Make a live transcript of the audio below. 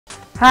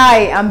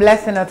Hi, I'm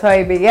Blessing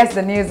Otoibhi. Here's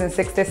the news in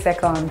 60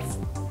 seconds.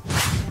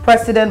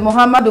 President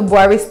Muhammadu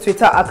Buhari's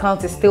Twitter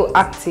account is still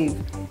active,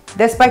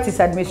 despite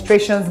his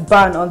administration's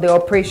ban on the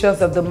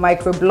operations of the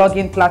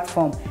microblogging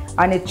platform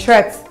and a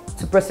threat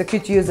to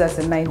prosecute users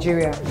in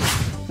Nigeria.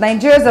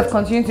 Nigerians have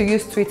continued to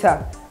use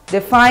Twitter,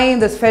 defying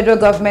the federal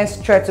government's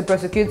threat to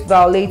prosecute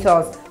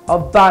violators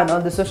of ban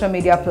on the social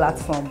media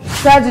platform.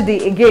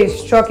 Tragedy again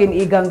struck in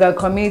Iganga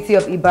community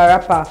of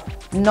Ibarapa,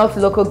 North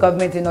local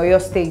government in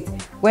Oyo State,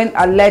 when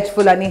alleged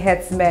Fulani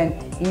herdsmen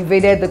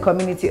invaded the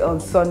community on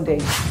Sunday.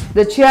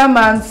 The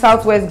chairman,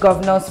 Southwest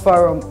Governors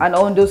Forum, and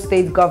Ondo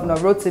State Governor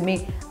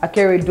Rotimi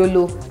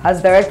Akeredolu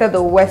has directed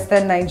the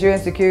Western Nigerian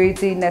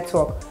Security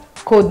Network,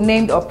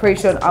 codenamed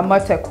Operation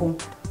Amateku,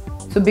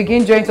 to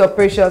begin joint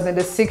operations in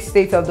the 6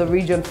 states of the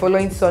region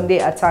following Sunday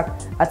attack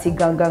at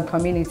Iganga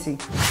community.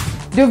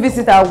 Do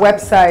visit our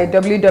website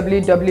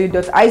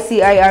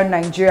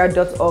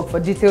www.icirnigeria.org for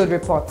detailed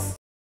reports.